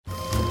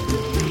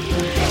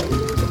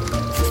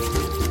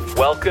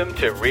Welcome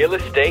to Real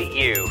Estate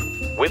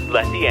U with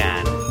Letty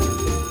Ann.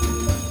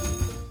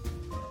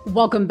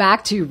 Welcome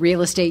back to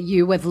Real Estate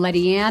U with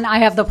Letty Ann. I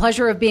have the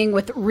pleasure of being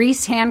with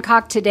Reese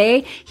Hancock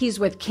today. He's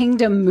with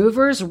Kingdom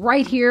Movers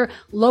right here,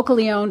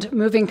 locally owned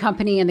moving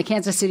company in the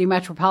Kansas City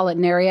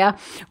metropolitan area.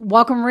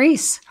 Welcome,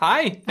 Reese.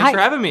 Hi. Thanks for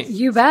having me.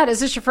 You bet.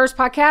 Is this your first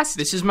podcast?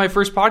 This is my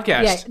first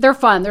podcast. Yeah, they're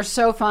fun. They're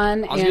so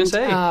fun. I was going to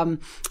say.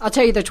 I'll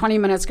tell you, the 20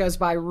 minutes goes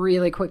by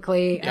really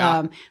quickly.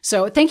 Yeah.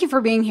 So thank you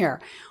for being here.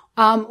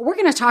 We're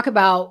going to talk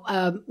about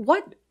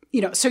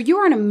so you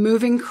are in a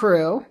moving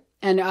crew.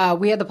 And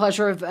we had the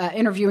pleasure of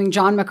interviewing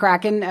John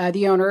McCracken,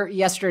 the owner,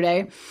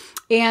 yesterday.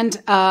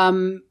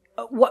 And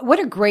what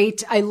a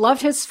great, I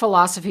loved his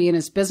philosophy and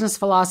his business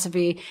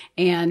philosophy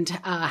and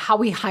how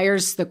he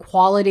hires the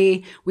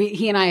quality.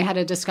 He and I had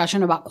a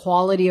discussion about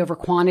quality over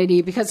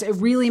quantity because it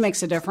really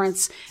makes a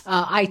difference.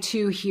 I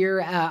too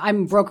here,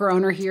 I'm broker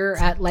owner here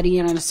at Letty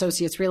Ann and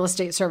Associates Real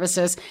Estate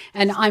Services,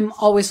 and I'm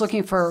always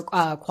looking for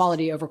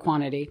quality over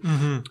quantity.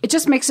 Mm-hmm. It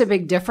just makes a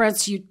big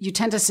difference. You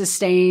tend to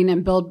sustain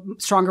and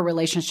build stronger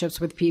relationships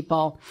with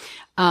people.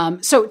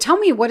 So tell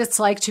me what it's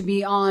like to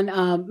be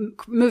on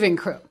moving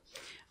crew.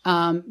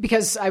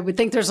 Because I would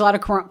think there's a lot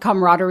of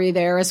camaraderie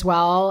there as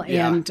well,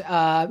 and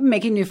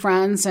making new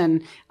friends,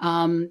 and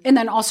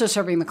then also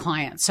serving the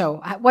client. So,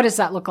 what does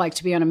that look like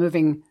to be on a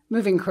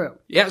moving crew?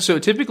 Yeah. So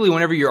typically,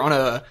 whenever you're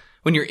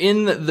when you're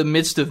in the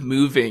midst of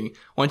moving,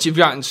 once you've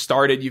gotten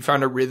started, you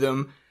found a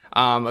rhythm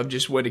of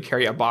just when to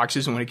carry out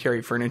boxes and when to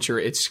carry furniture.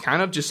 It's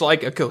kind of just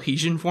like a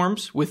cohesion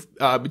forms with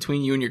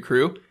between you and your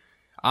crew.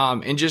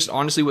 And just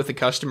honestly with the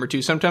customer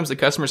too. Sometimes the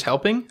customer's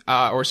helping,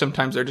 or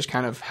sometimes they're just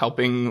kind of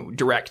helping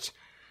direct.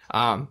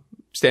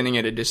 Standing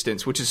at a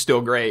distance, which is still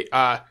great.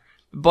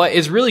 But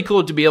it's really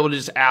cool to be able to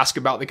just ask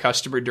about the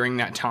customer during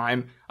that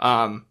time.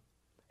 And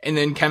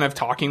then kind of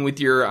talking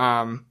with your,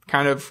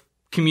 kind of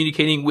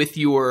communicating with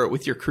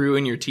your crew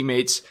and your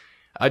teammates,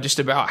 just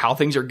about how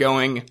things are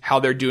going, how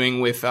they're doing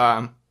with,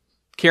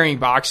 carrying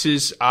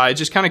boxes. It's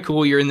just kind of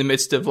cool. You're in the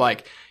midst of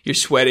like, you're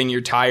sweating,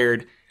 you're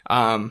tired.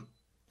 But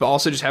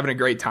also just having a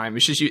great time.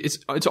 It's just,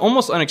 it's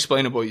almost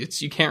unexplainable.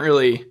 You can't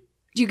really.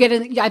 Do you get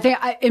in? I think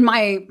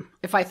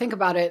if I think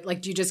about it,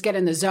 like, do you just get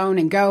in the zone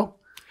and go?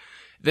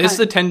 That's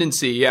the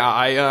tendency. Yeah.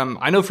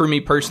 I know for me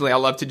personally, I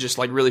love to just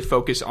like really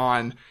focus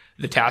on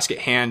the task at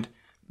hand.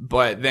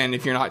 But then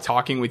if you're not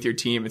talking with your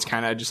team, it's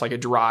kind of just like a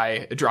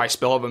dry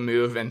spell of a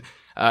move. And,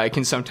 it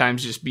can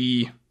sometimes just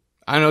be,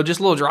 I don't know, just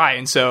a little dry.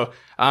 And so,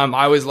 I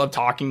always love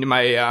talking to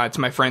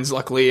my friends.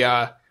 Luckily,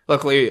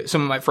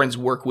 some of my friends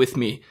work with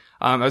me.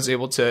 I was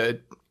able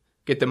to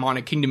get them on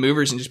at Kingdom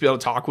Movers and just be able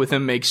to talk with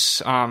them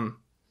makes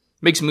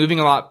moving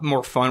a lot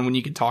more fun when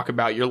you can talk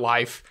about your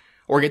life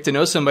or get to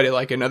know somebody.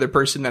 Like another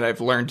person that I've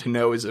learned to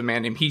know is a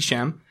man named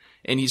Hisham,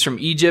 and he's from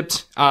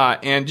Egypt,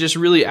 and just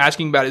really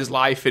asking about his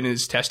life and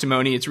his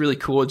testimony. It's really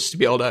cool just to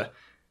be able to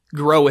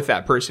grow with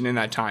that person in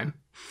that time.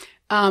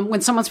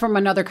 When someone's from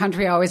another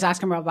country, I always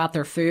ask them about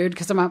their food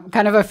because I'm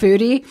kind of a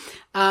foodie.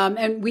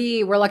 And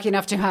we were lucky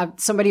enough to have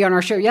somebody on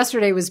our show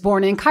yesterday was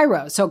born in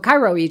Cairo. So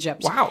Cairo,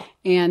 Egypt. Wow.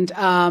 And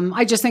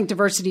I just think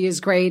diversity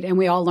is great, and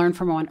we all learn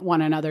from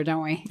one another,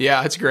 don't we?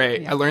 Yeah, it's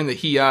great. Yeah. I learned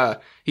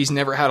that he's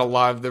never had a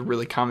lot of the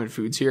really common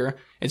foods here.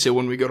 And so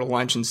when we go to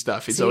lunch and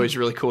stuff, it's always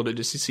really cool to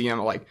just see him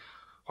like,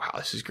 wow,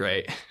 this is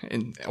great,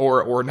 and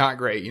or not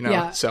great, you know.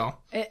 Yeah. So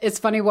it's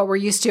funny what we're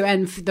used to,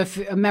 and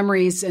the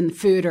memories and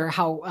food are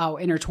how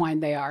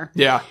intertwined they are.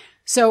 Yeah.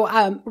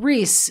 So,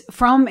 Reese,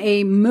 from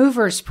a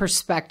mover's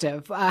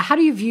perspective, how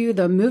do you view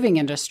the moving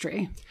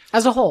industry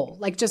as a whole?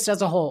 Like just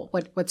as a whole,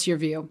 what's your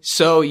view?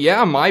 So,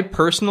 yeah, my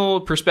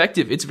personal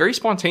perspective, it's very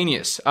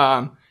spontaneous.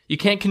 You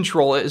can't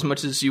control it as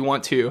much as you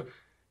want to.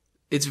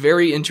 It's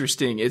very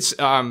interesting. It's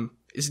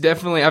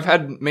definitely, I've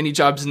had many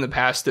jobs in the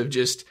past of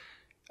just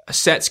a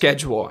set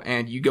schedule,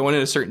 and you go in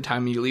at a certain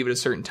time and you leave at a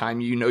certain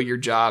time. You know your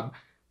job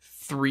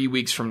 3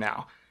 weeks from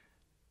now.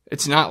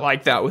 It's not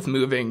like that with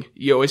moving.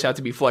 You always have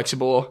to be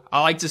flexible.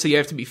 I like to say you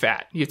have to be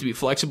fat. You have to be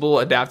flexible,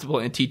 adaptable,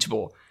 and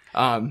teachable.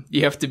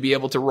 You have to be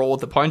able to roll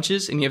with the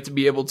punches, and you have to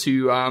be able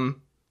to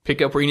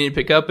pick up where you need to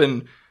pick up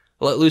and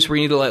let loose where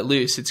you need to let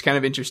loose. It's kind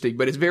of interesting,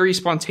 but it's very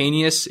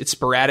spontaneous. It's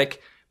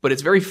sporadic, but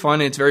it's very fun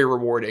and it's very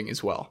rewarding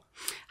as well.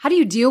 How do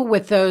you deal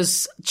with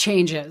those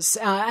changes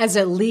as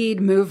a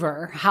lead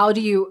mover? How do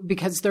you,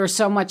 because there's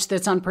so much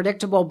that's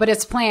unpredictable, but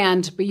it's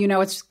planned, but you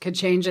know it could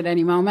change at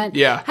any moment.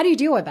 Yeah. How do you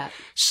deal with that?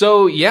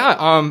 So yeah,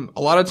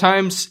 a lot of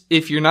times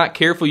if you're not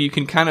careful, you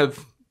can kind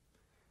of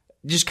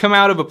just come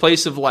out of a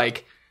place of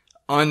like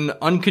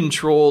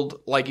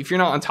uncontrolled. Like if you're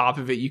not on top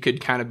of it, you could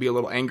kind of be a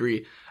little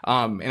angry.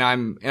 And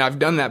I've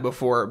done that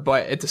before,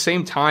 but at the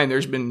same time,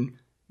 there's been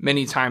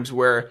many times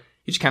where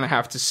you just kind of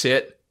have to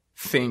sit,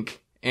 think,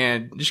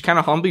 and just kind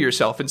of humble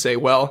yourself and say,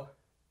 well,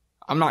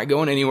 I'm not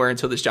going anywhere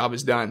until this job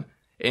is done.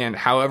 And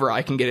however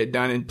I can get it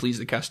done and please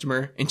the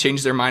customer and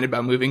change their mind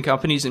about moving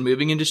companies and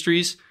moving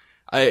industries,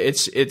 I'm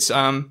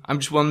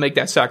just willing to make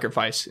that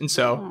sacrifice. And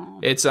so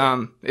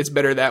it's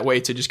better that way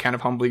to just kind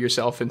of humble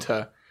yourself and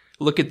to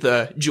look at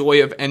the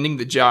joy of ending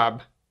the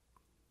job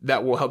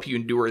that will help you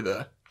endure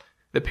the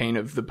the pain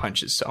of the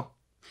punches. So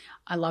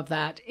I love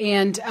that.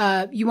 And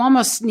you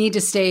almost need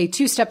to stay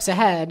 2 steps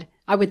ahead,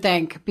 I would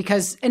think,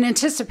 because in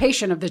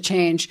anticipation of the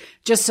change,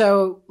 just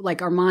so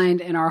like our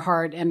mind and our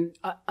heart and,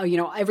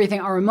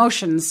 everything, our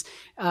emotions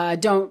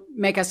don't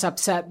make us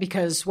upset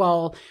because,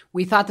 well,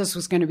 we thought this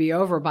was going to be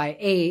over by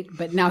 8,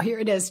 but now here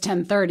it is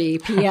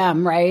 10:30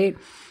 p.m., right?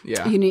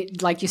 Yeah. You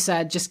need, like you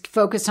said, just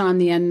focus on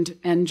the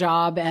end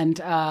job and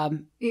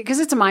because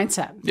it's a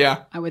mindset.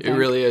 Yeah, I would think. It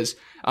really is.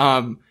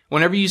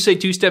 Whenever you say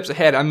 2 steps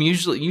ahead, I'm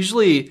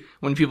usually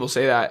when people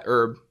say that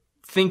or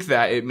think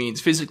that, it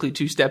means physically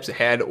 2 steps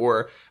ahead,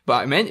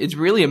 but it's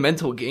really a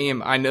mental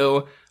game. I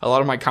know a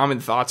lot of my common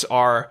thoughts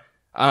are,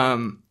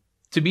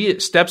 to be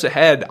steps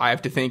ahead, I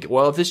have to think,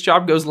 well, if this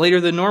job goes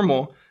later than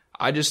normal,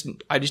 I just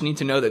need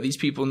to know that these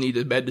people need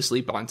a bed to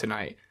sleep on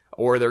tonight,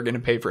 or they're going to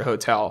pay for a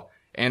hotel,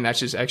 and that's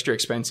just extra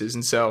expenses.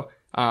 And so,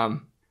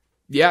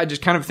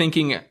 just kind of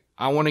thinking,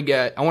 I want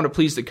to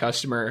please the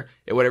customer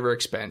at whatever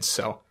expense.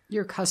 So.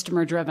 You're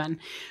customer driven.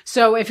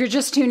 So if you're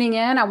just tuning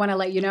in, I want to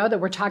let you know that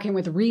we're talking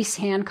with Reese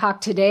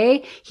Hancock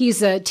today.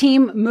 He's a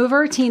team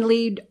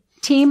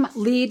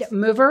lead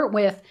mover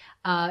with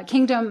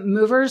Kingdom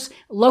Movers,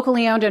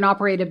 locally owned and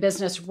operated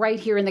business right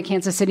here in the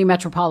Kansas City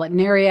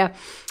metropolitan area.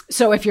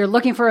 So if you're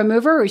looking for a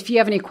mover, or if you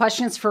have any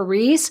questions for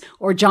Reese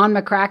or John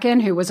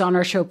McCracken, who was on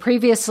our show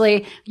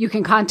previously, you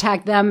can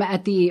contact them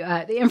at the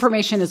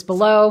information is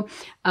below.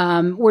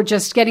 We're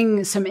just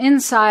getting some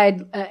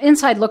inside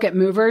look at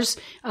movers,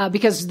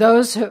 because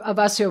those of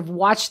us who have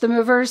watched the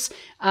movers,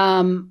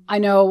 I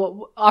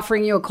know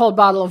offering you a cold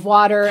bottle of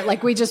water,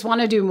 like we just want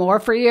to do more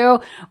for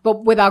you,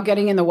 but without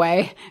getting in the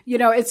way.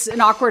 It's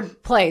an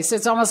awkward place.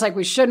 It's almost like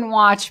we shouldn't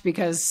watch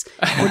because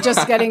we're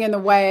just getting in the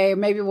way.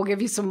 Maybe we'll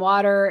give you some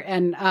water.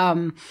 And,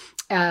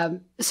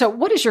 so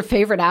what is your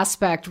favorite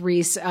aspect,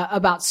 Reese,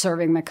 about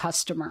serving the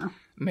customer?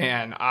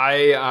 Man,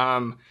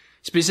 I,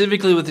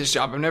 specifically with this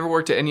job, I've never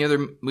worked at any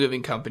other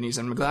moving companies.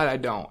 I'm glad I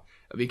don't,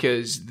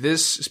 because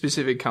this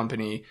specific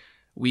company,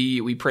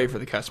 we pray for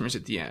the customers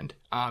at the end.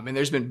 And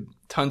there's been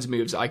tons of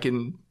moves.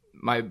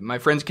 My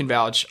friends can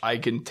vouch. I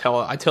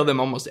tell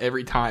them almost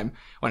every time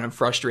when I'm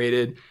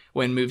frustrated,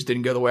 when moves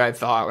didn't go the way I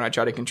thought, when I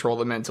try to control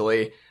them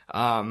mentally.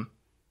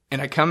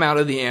 And I come out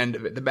of the end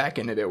of it, the back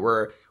end of it,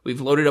 where we've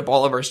loaded up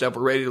all of our stuff.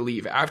 We're ready to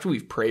leave after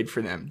we've prayed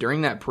for them.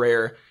 During that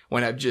prayer,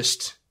 when I've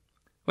just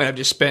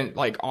spent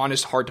like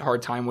honest heart to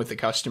heart time with the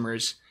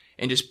customers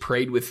and just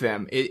prayed with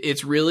them,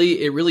 it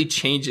really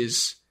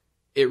changes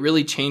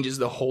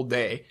the whole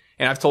day.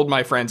 And I've told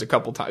my friends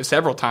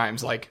several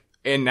times, like,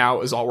 and now it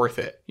was all worth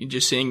it. You're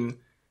just seeing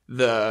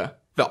the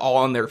awe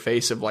on their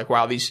face of like,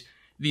 wow, these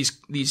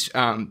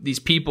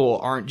people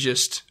aren't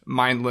just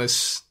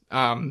mindless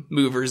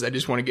movers that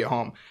just want to get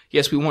home.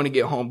 Yes, we want to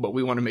get home, but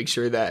we want to make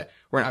sure that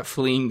we're not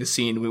fleeing the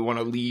scene. We want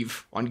to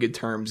leave on good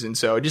terms. And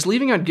so just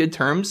leaving on good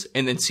terms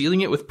and then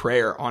sealing it with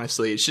prayer,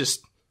 honestly, it's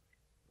just,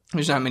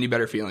 there's not many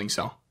better feelings.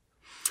 So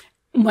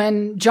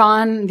when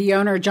John, the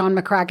owner, John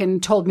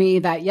McCracken, told me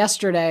that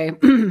yesterday,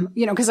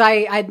 because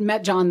I'd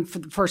met John for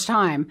the first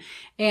time,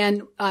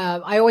 and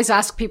I always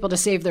ask people to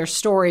save their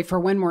story for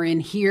when we're in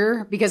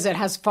here because it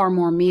has far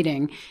more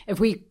meaning. If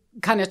we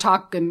kind of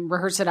talk and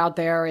rehearse it out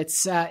there,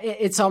 it's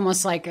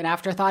almost like an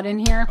afterthought in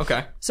here.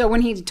 Okay. So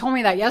when he told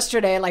me that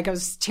yesterday, like I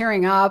was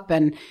tearing up,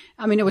 and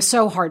I mean, it was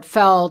so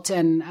heartfelt.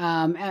 And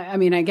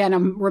again,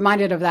 I'm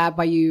reminded of that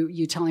by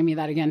you telling me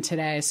that again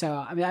today. So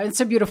I mean, it's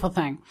a beautiful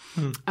thing.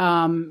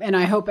 And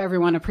I hope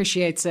everyone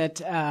appreciates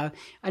it. I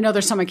know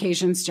there's some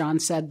occasions, John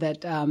said,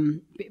 that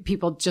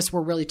people just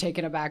were really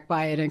taken aback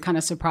by it and kind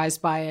of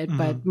surprised by it,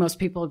 but most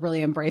people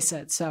really embrace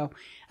it. So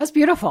that's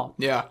beautiful.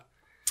 Yeah.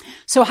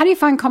 So how do you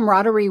find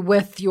camaraderie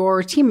with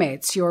your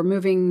teammates, your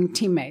moving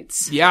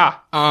teammates? Yeah.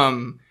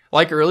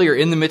 Like earlier,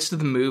 in the midst of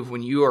the move,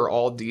 when you are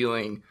all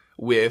dealing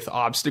with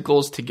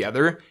obstacles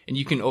together and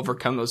you can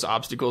overcome those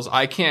obstacles,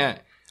 I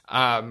can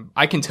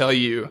tell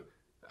you,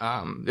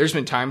 there's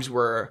been times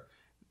where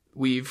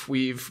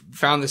we've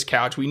found this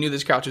couch. We knew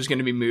this couch was going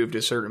to be moved at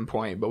a certain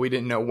point, but we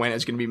didn't know when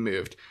it's going to be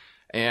moved.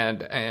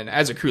 And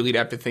as a crew lead, I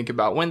have to think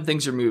about when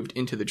things are moved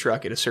into the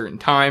truck at a certain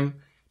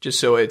time, just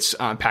so it's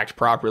packed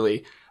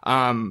properly.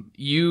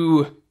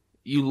 You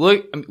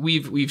look,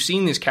 we've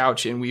seen this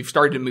couch and we've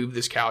started to move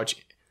this couch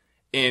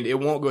and it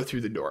won't go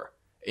through the door.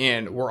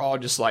 And we're all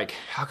just like,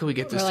 how can we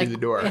get this through the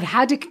door? It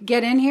had to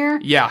get in here?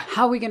 Yeah.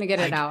 How are we going to get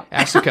it out?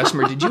 Ask the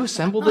customer, did you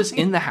assemble this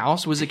in the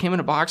house? Was it came in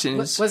a box? And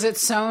was it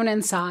sewn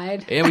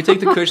inside? And we take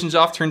the cushions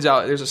off. Turns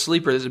out there's a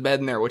sleeper, there's a bed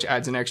in there, which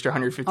adds an extra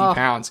 150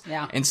 pounds.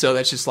 Yeah. And so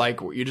that's just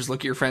like, you just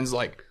look at your friends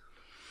like,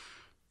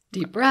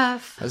 deep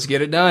breath. Let's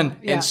get it done.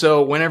 Yeah. And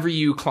so whenever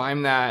you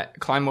climb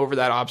over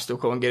that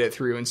obstacle and get it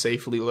through and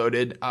safely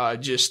loaded,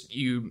 just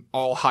you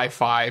all high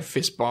five,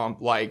 fist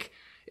bump, like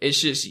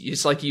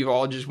it's like you've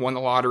all just won the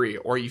lottery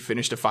or you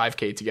finished a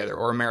 5K together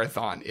or a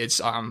marathon. It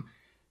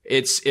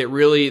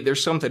really,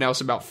 there's something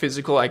else about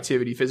physical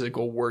activity,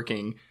 physical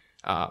working,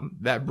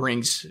 that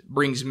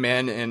brings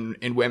men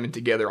and women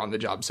together on the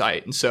job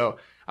site. And so,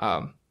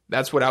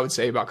 that's what I would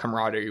say about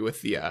camaraderie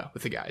with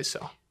the guys.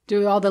 So.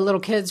 Do all the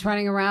little kids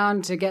running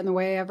around to get in the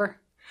way ever?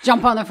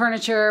 Jump on the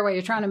furniture while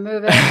you're trying to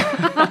move it.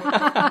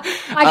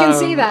 I can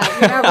see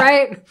that,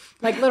 right?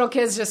 Like little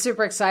kids just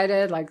super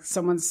excited, like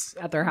someone's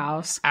at their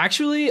house.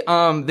 Actually,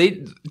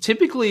 they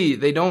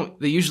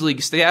usually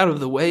stay out of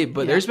the way,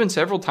 but there's been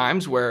several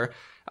times where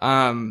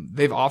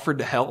they've offered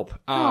to help.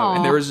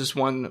 And there was this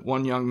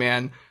one young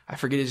man, I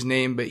forget his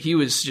name, but he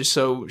was just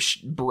so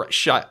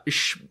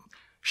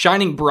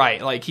shining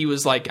bright. Like he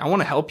was like, I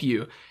want to help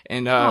you.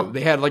 And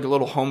they had like a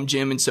little home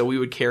gym, and so we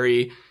would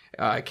carry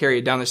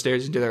it down the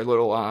stairs into their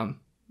little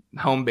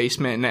home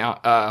basement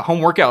and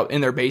home workout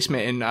in their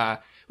basement, and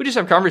we just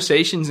have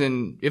conversations.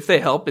 And if they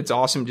help, it's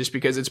awesome, just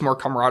because it's more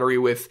camaraderie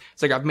with.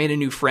 It's like I've made a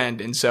new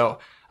friend, and so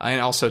it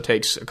also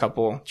takes a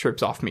couple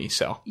trips off me.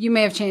 So you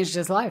may have changed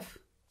his life.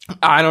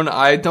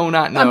 I do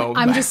not know.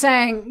 I'm just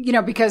saying,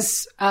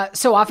 because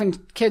so often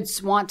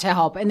kids want to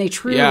help, and they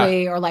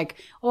truly are like,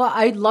 well,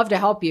 I'd love to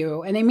help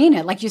you. And they mean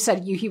it. Like you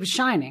said, he was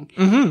shining.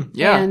 Mm-hmm.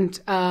 Yeah.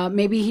 And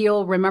maybe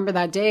he'll remember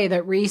that day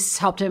that Reese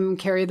helped him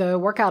carry the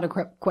workout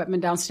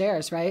equipment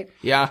downstairs, right?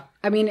 Yeah.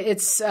 I mean,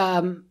 it's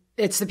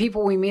the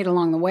people we meet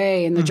along the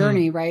way in the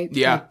journey, right?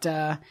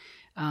 Yeah.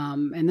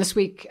 And this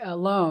week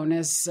alone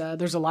is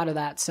there's a lot of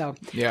that. So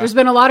yeah. There's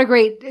been a lot of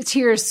great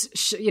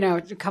tears,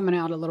 coming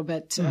out a little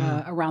bit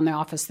around the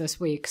office this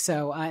week.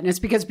 So and it's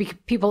because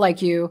people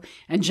like you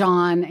and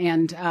John,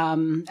 and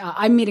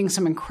I'm meeting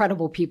some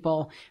incredible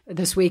people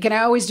this week, and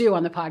I always do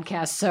on the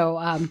podcast.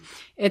 So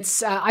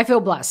it's I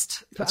feel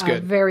blessed. That's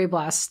good. Very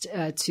blessed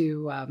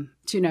to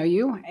know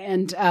you.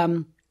 And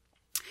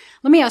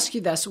let me ask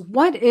you this: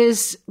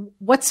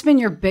 what's been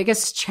your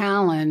biggest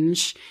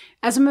challenge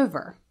as a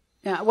mover?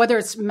 Whether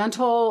it's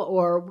mental,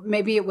 or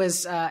maybe it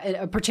was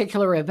a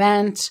particular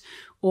event,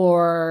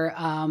 or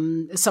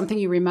something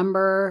you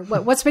remember.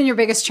 What's been your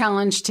biggest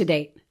challenge to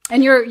date?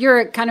 And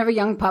you're kind of a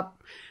young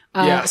pup,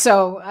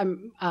 so I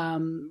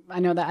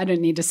know that I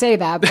didn't need to say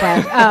that,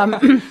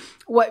 but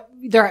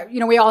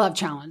we all have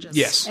challenges.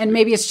 Yes, and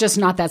maybe it's just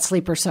not that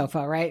sleeper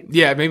sofa, right?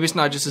 Yeah, maybe it's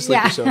not just a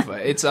sleeper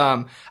sofa. It's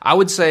I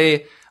would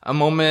say a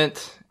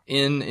moment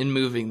in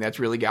moving that's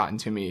really gotten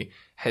to me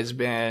has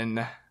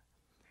been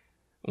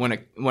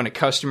when a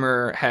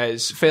customer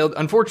has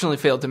unfortunately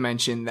failed to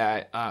mention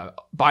that,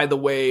 by the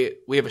way,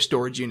 we have a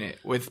storage unit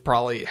with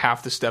probably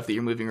half the stuff that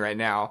you're moving right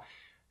now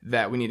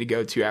that we need to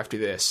go to after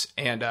this.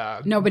 And,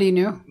 nobody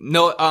knew?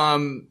 No,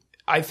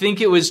 I think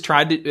it was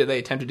they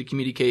attempted to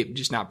communicate,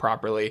 just not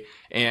properly.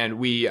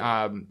 And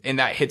and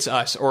that hits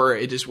us, or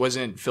it just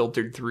wasn't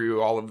filtered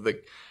through all of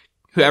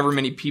whoever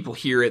many people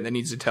hear it that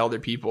needs to tell their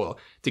people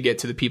to get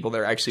to the people that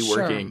are actually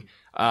working.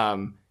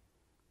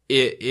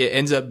 It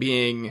ends up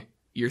being,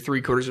 you're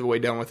 3/4 of the way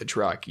done with the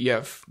truck. You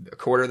have a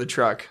quarter of the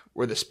truck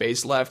where the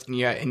space left,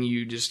 and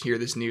you just hear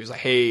this news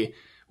like, "Hey,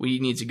 we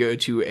need to go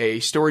to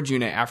a storage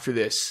unit after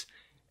this."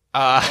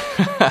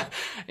 And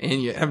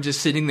I'm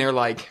just sitting there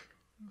like,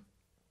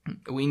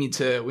 we need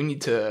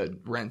to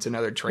rent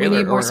another trailer. We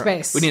need more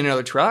space. We need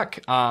another truck,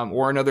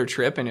 or another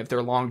trip. And if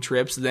they're long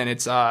trips, then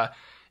it's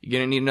you're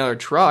going to need another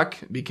truck,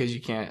 because you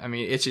can't,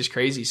 it's just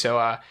crazy. So,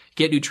 you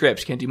can't do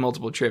trips, can't do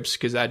multiple trips,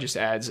 because that just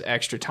adds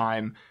extra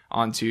time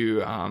onto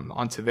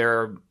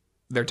their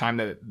time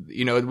that,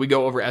 we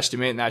go over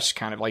estimate, and that's just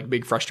kind of like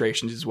big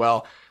frustrations as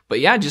well. But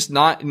yeah, just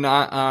not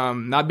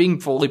being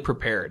fully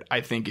prepared,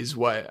 I think, is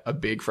what a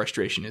big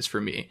frustration is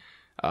for me.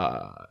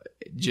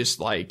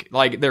 Just like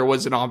there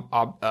was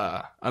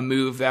a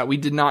move that we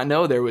did not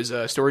know there was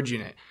a storage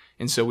unit.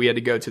 And so we had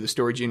to go to the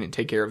storage unit and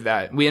take care of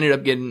that. We ended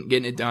up getting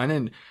it done.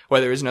 And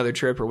whether it was another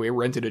trip or we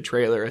rented a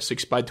trailer, a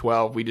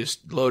 6x12, we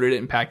just loaded it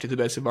and packed it to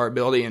the best of our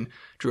ability and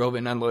drove it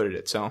and unloaded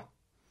it. So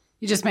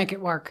you just make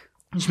it work.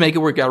 Just make it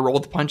work. Got to roll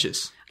with the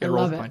punches. I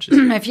love it.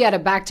 If you had a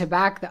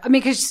back-to-back,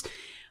 because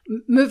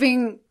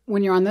moving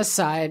when you're on this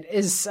side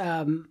is,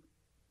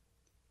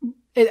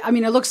 it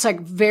looks like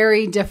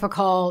very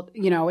difficult.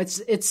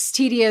 It's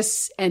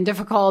tedious and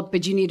difficult,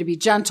 but you need to be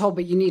gentle,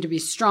 but you need to be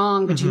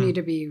strong, but you need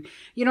to be,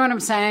 you know what I'm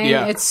saying?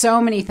 Yeah. It's so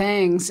many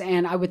things.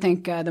 And I would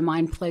think the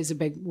mind plays a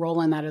big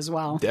role in that as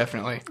well.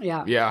 Definitely.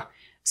 Yeah. Yeah.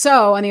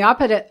 So on the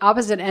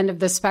opposite end of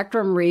the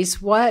spectrum, Reese,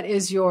 what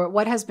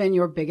has been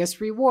your biggest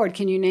reward?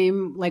 Can you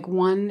name like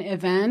one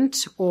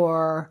event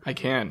or I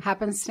can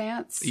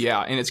happenstance?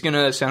 Yeah. And it's going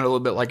to sound a little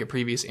bit like a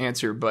previous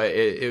answer, but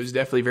it was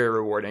definitely very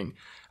rewarding.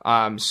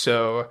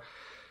 So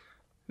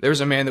there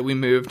was a man that we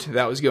moved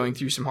that was going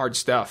through some hard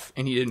stuff,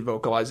 and he didn't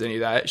vocalize any of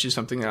that. It's just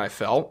something that I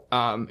felt,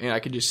 and I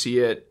could just see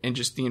it in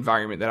just the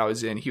environment that I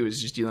was in. He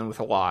was just dealing with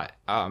a lot.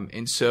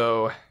 And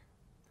so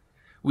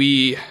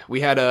we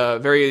had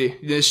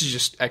this is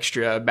just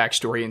extra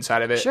backstory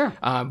inside of it. Sure.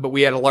 But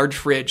we had a large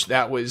fridge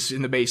that was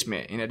in the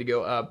basement, and had to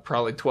go up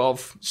probably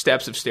 12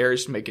 steps of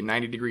stairs to make a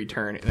 90-degree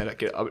turn, and then I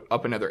get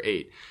up another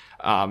 8.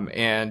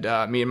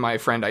 And me and my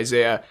friend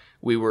Isaiah,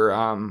 we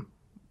were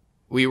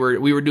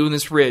doing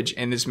this fridge,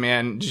 and this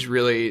man just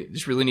really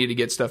needed to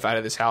get stuff out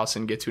of this house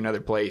and get to another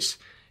place.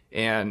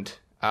 And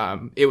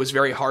it was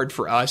very hard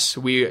for us.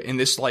 And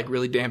this like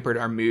really dampened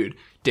our mood.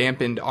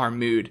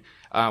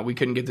 We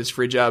couldn't get this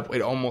fridge up.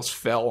 It almost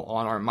fell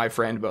on my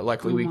friend, but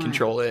luckily we my.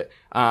 controlled it.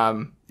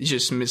 It's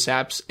just some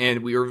mishaps,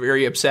 and we were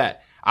very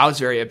upset. I was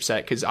very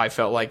upset because I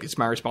felt like it's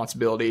my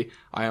responsibility.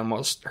 I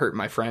almost hurt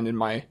my friend and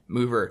my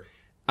mover.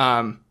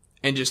 And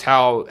just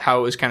how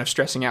it was kind of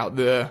stressing out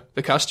the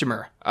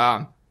customer.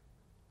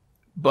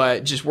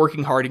 But just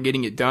working hard and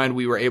getting it done,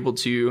 we were able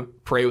to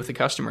pray with the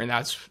customer. And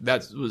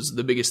that was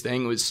the biggest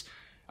thing was,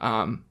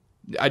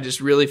 I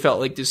just really felt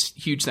like this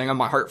huge thing on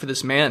my heart for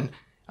this man.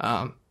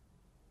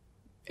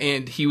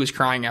 And he was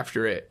crying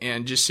after it,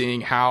 and just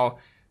seeing how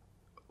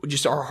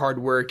just our hard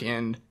work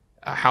and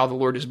how the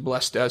Lord has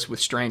blessed us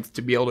with strength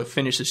to be able to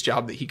finish this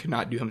job that he could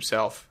not do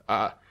himself.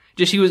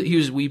 He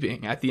was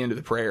weeping at the end of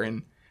the prayer,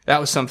 and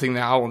that was something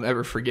that I will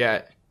never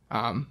forget.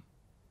 But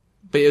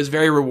it was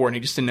very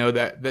rewarding just to know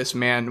that this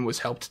man was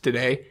helped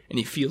today, and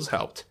he feels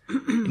helped,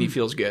 and he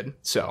feels good.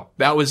 So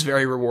that was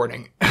very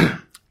rewarding.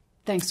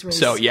 Thanks, Reese.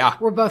 So, yeah.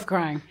 We're both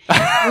crying.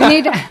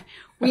 We need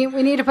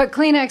to put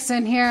Kleenex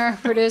in here,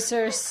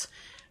 producers.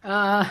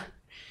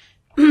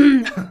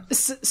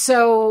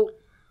 So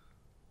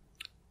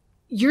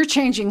you're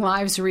changing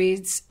lives,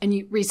 Reese, and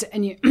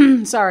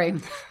you sorry,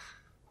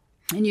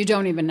 and you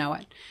don't even know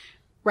it,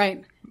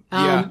 right?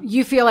 Yeah.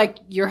 You feel like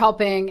you're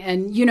helping,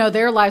 and you know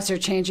their lives are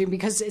changing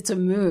because it's a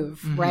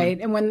move, right?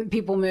 And when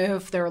people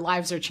move, their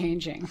lives are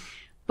changing.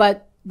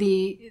 But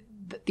the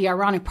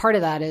ironic part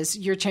of that is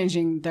you're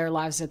changing their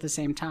lives at the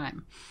same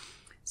time.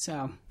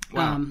 So,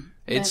 wow.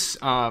 It's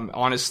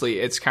honestly,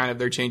 it's kind of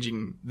they're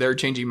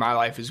changing my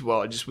life as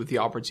well, just with the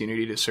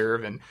opportunity to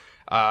serve and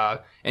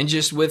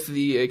just with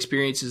the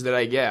experiences that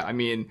I get. I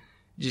mean,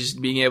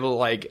 just being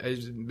able to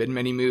there's been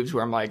many moves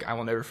where I'm like, I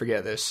will never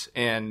forget this,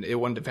 and it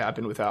wouldn't have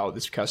happened without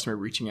this customer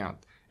reaching out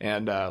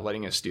and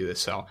letting us do this.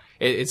 So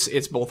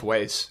it's both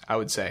ways, I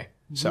would say.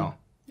 So,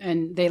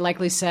 and they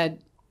likely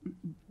said,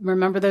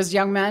 remember those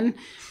young men,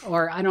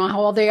 or I don't know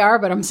how old they are,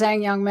 but I'm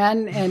saying young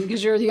men, and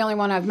because you're the only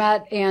one I've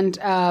met, and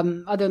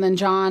other than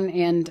John,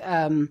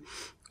 and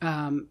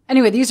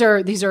anyway, these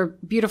are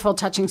beautiful,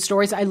 touching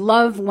stories. I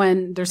love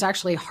when there's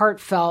actually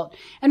heartfelt,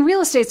 and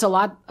real estate's a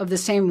lot of the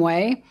same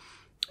way.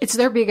 It's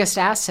their biggest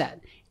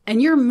asset,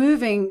 and you're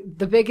moving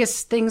the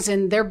biggest things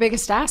in their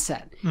biggest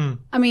asset.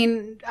 I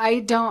mean,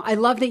 I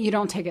love that you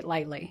don't take it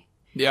lightly.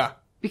 Yeah.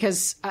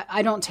 Because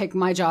I don't take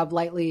my job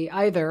lightly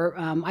either.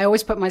 I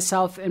always put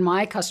myself in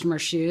my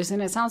customer's shoes,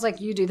 and it sounds like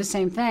you do the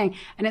same thing.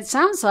 And it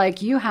sounds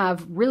like you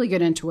have really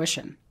good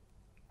intuition.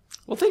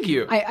 Well, thank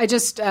you. I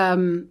just, I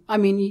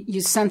mean,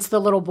 you sense the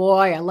little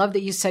boy. I love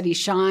that you said he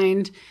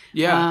shined.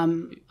 Yeah.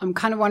 I'm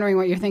kind of wondering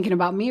what you're thinking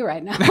about me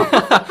right now.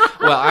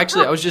 Well,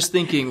 actually, I was just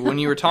thinking when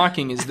you were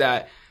talking is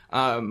that,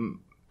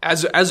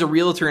 as a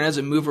realtor and as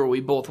a mover,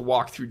 we both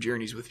walk through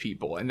journeys with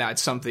people, and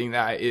that's something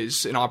that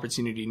is an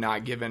opportunity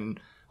not given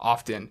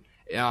often.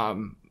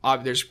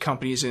 There's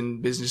companies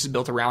and businesses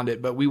built around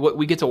it, but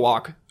we get to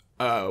walk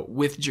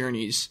with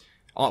journeys,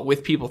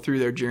 with people through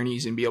their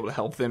journeys, and be able to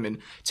help them and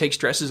take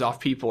stresses off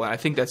people. And I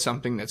think that's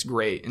something that's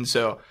great. And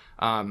so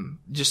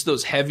just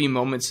those heavy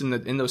moments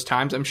in those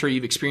times, I'm sure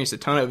you've experienced a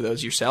ton of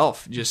those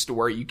yourself, just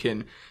where you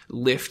can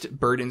lift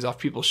burdens off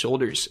people's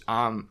shoulders.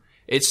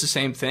 It's the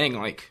same thing.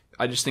 Like,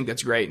 I just think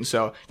that's great. And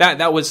so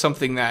that was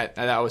something that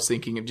I was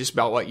thinking of, just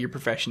about what your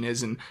profession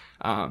is, and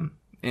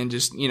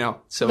just,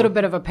 so A little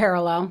bit of a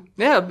parallel.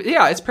 Yeah,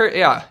 it's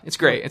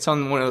great. It's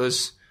on one of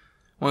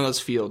those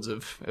fields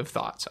of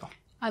thought. So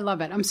I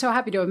love it. I'm so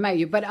happy to have met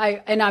you, but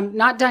I'm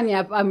not done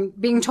yet. I'm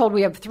being told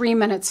we have 3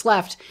 minutes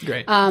left.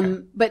 Great.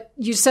 Okay. But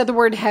you said the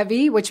word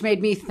heavy, which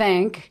made me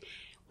think,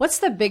 what's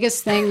the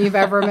biggest thing you've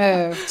ever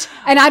moved?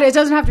 And it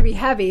doesn't have to be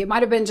heavy. It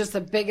might have been just the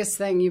biggest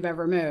thing you've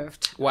ever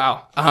moved.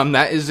 Wow.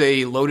 That is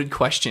a loaded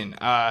question.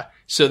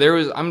 So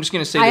I'm just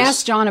going to say I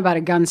asked John about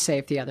a gun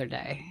safe the other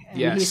day, and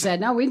Yes. he said,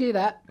 no, we do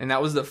that. And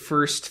that was the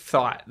first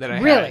thought that I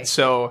Really? had.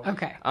 So,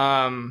 Okay.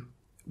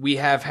 We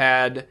have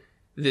had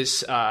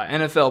this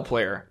NFL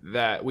player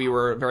that we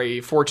were very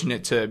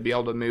fortunate to be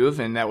able to move,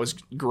 and that was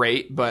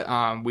great.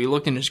 But we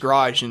looked in his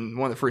garage, and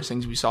one of the first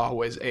things we saw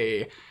was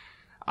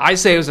I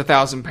say it was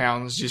 1,000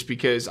 pounds, just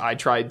because I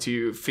tried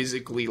to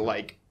physically,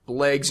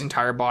 legs,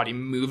 entire body,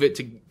 move it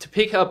to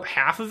pick up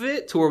half of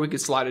it to where we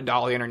could slide a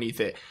dolly underneath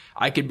it.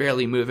 I could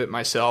barely move it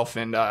myself,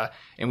 and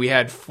we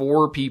had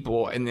 4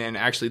 people, and then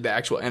actually the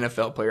actual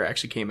NFL player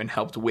actually came and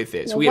helped with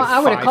it. So we had I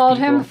would have 5 called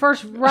people. him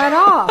first right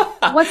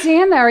off. What's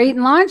he in there,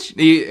 eating lunch?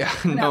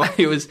 No,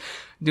 he was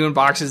doing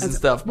boxes and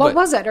stuff. What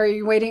was it? Are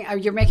you waiting?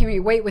 You're making me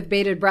wait with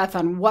bated breath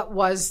on what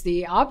was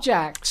the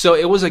object. So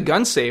it was a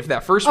gun safe,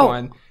 that first Oh.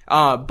 one.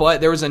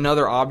 But there was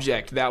another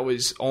object that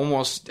was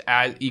almost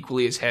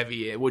equally as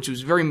heavy, which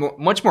was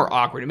much more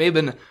awkward. It may have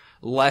been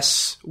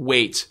less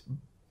weight,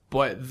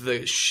 but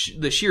the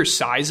sheer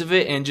size of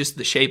it and just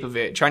the shape of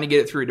it, trying to get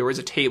it through, there was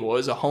a table. It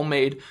was a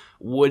homemade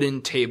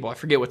wooden table. I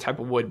forget what type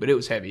of wood, but it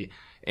was heavy.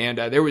 And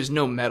there was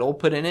no metal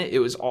put in it. It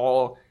was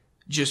all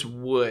just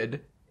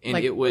wood. And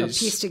Like it was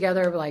pieced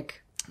together,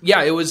 like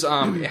Yeah, it was.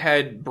 It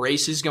had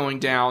braces going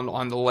down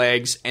on the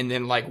legs, and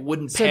then like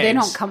wooden pegs. So they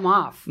don't come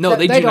off. No,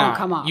 they don't not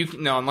come off.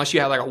 No, unless you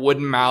had like a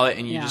wooden mallet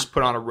and you just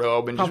put on a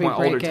robe and Probably just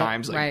went older break it.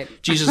 times. Like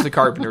Right. Jesus the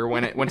Carpenter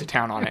went to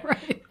town on it.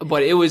 Right.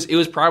 But it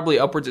was probably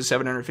upwards of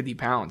 750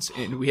 pounds,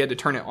 and we had to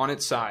turn it on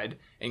its side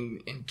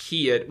and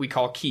key it. We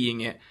call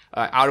keying it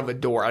out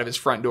of his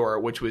front door,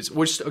 which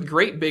was a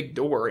great big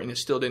door, and it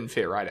still didn't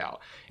fit right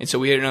out. And so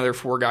we had another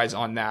 4 guys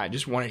on that,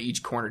 just one at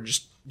each corner,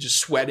 just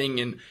sweating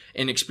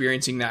and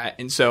experiencing that.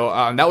 And so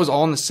that was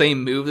all in the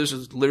same move. This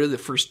was literally the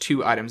first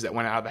 2 items that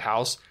went out of the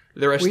house.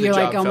 The rest of the job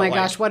Were you like, oh my felt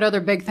gosh, what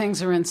other big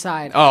things are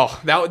inside? Oh,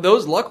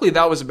 luckily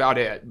that was about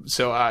it.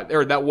 So,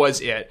 or that was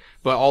it.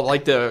 But all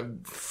like the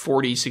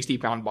 40, 60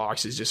 pound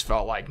boxes just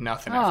felt like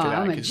nothing after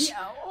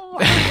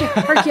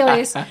that.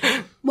 Hercules.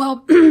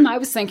 Well, I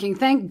was thinking,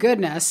 thank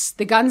goodness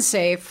the gun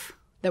safe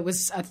that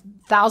was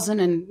 1,000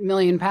 and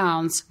million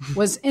pounds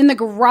was in the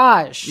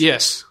garage.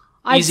 Yes.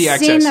 I've Easy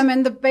access. seen them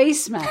in the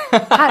basement.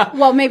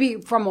 Well,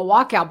 maybe from a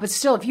walkout, but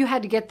still, if you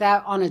had to get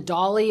that on a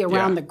dolly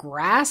around the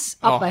grass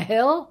up a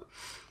hill,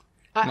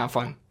 not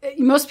fun.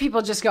 most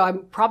people just go, I'm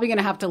probably going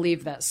to have to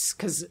leave this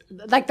because,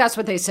 like, that's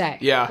what they say.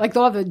 Yeah. Like,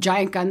 they'll have a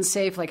giant gun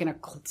safe, like,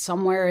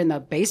 somewhere in the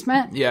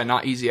basement. Yeah,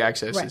 not easy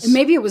access. Right. And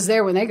maybe it was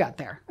there when they got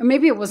there. Or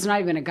maybe it was not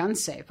even a gun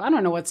safe. I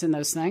don't know what's in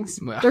those things.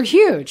 Well, they're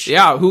huge.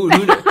 Yeah, who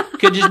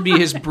could just be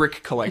his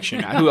brick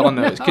collection. Who all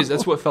knows? Because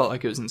that's what felt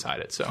like it was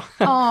inside it. So,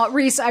 Oh,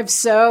 Reese, I've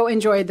so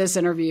enjoyed this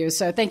interview.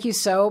 So thank you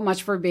so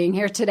much for being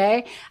here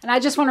today. And I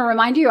just want to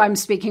remind you, I'm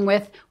speaking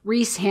with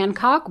Reese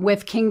Hancock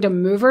with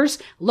Kingdom Movers,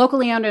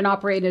 locally owned and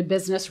operated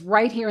business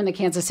right here in the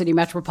Kansas City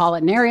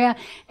metropolitan area.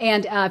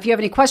 And if you have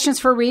any questions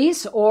for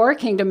Reese or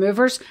Kingdom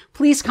Movers,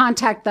 please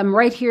contact them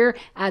right here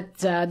at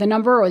the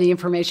number or the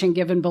information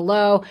given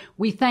below.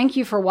 We thank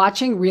you for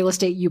watching Real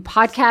Estate U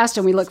Podcast,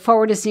 and we look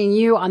forward to seeing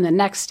you on the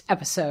next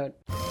episode.